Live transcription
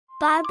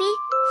Barbie,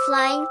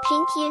 flying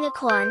pink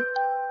unicorn.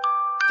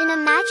 In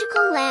a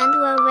magical land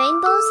where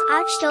rainbows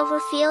arched over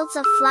fields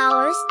of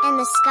flowers and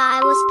the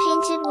sky was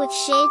painted with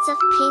shades of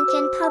pink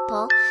and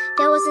purple,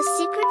 there was a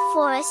secret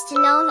forest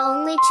known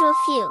only to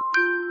a few.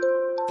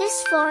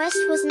 This forest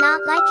was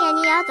not like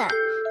any other.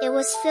 It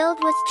was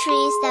filled with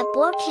trees that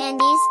bore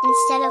candies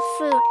instead of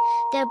fruit,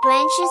 their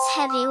branches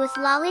heavy with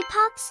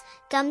lollipops,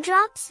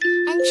 gumdrops,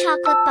 and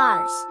chocolate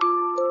bars.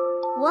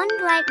 One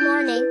bright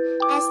morning,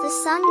 as the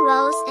sun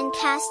rose and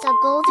cast a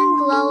golden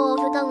glow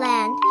over the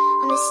land,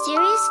 a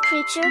mysterious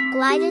creature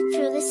glided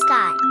through the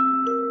sky.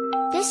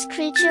 This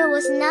creature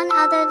was none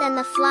other than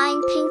the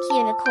flying pink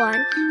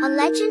unicorn, a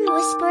legend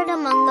whispered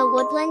among the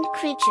woodland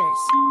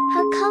creatures.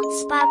 Her coat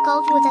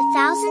sparkled with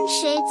 1,000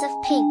 shades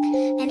of pink,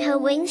 and her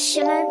wings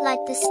shimmered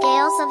like the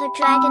scales of a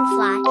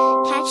dragonfly,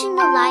 catching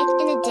the light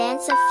in a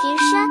dance of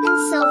fuchsia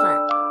and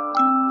silver.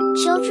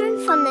 Children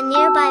from the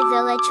nearby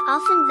village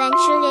often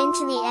ventured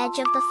into the edge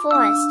of the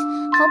forest,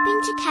 hoping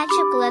to catch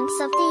a glimpse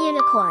of the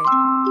unicorn.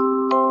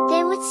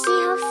 They would see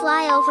her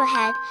fly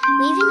overhead,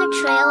 leaving a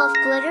trail of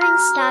glittering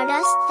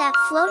stardust that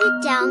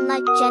floated down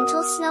like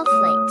gentle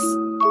snowflakes.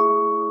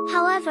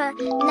 However,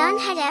 none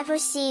had ever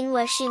seen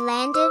where she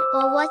landed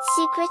or what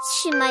secrets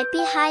she might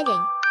be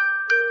hiding.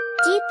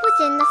 Deep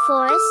within the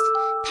forest,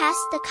 past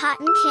the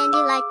cotton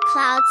candy-like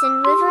clouds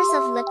and rivers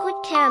of liquid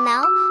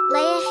caramel,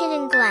 lay a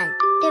hidden glen.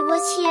 It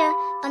was here,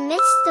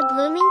 amidst the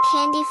blooming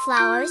candy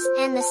flowers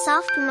and the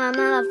soft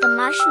murmur of the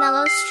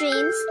marshmallow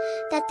streams,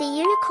 that the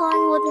unicorn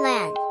would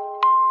land.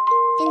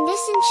 In this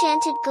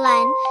enchanted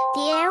glen,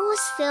 the air was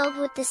filled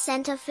with the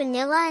scent of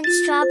vanilla and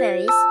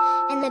strawberries,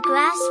 and the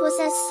grass was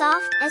as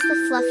soft as the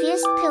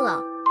fluffiest pillow.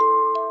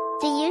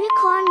 The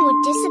unicorn would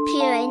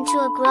disappear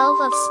into a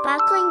grove of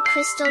sparkling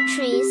crystal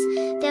trees,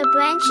 their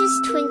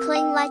branches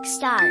twinkling like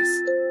stars.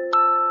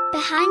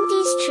 Behind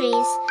these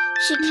trees,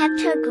 she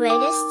kept her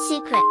greatest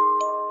secret.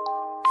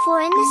 For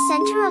in the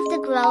center of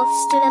the grove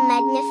stood a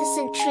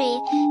magnificent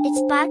tree, its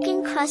bark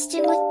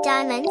encrusted with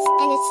diamonds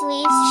and its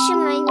leaves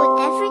shimmering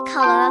with every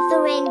color of the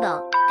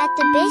rainbow. At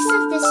the base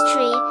of this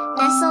tree,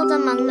 nestled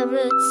among the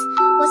roots,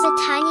 was a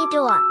tiny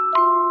door.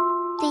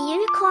 The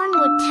unicorn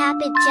would tap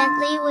it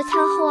gently with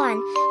her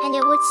horn, and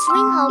it would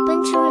swing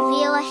open to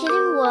reveal a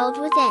hidden world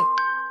within.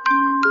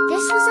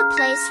 This was a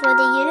place where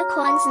the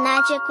unicorn's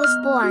magic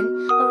was born,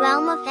 a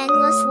realm of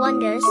endless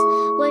wonders,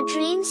 where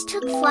dreams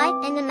took flight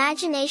and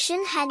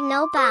imagination had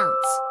no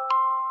bounds.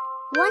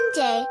 One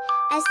day,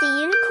 as the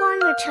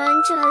unicorn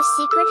returned to her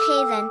secret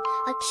haven,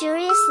 a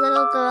curious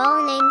little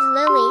girl named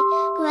Lily,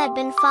 who had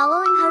been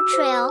following her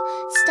trail,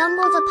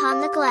 stumbled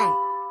upon the glen.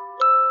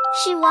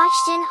 She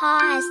watched in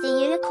awe as the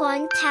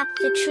unicorn tapped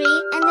the tree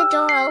and the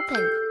door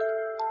opened.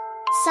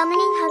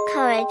 Summoning her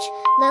courage,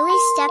 Lily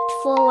stepped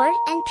forward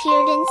and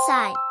peered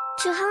inside.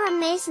 To her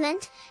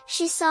amazement,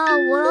 she saw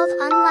a world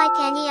unlike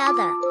any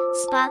other,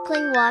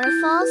 sparkling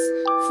waterfalls,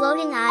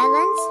 floating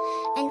islands,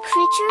 and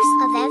creatures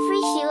of every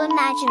hue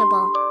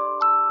imaginable.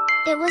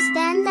 It was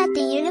then that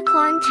the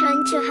unicorn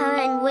turned to her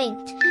and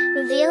winked,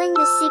 revealing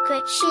the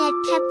secret she had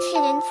kept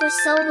hidden for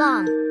so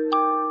long.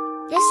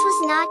 This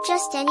was not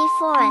just any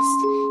forest,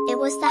 it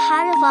was the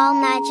heart of all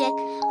magic,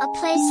 a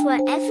place where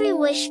every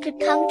wish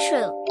could come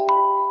true.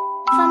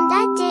 From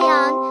that day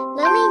on,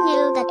 Lily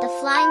knew that the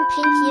flying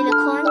pink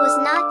unicorn was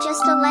not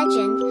just a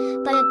legend,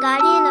 but a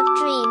guardian of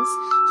dreams,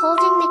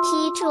 holding the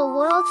key to a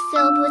world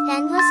filled with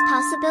endless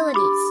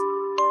possibilities.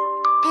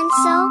 And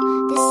so,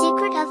 the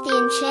secret of the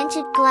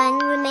enchanted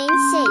glen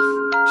remained safe,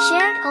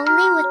 shared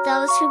only with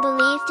those who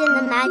believed in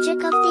the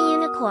magic of the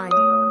unicorn.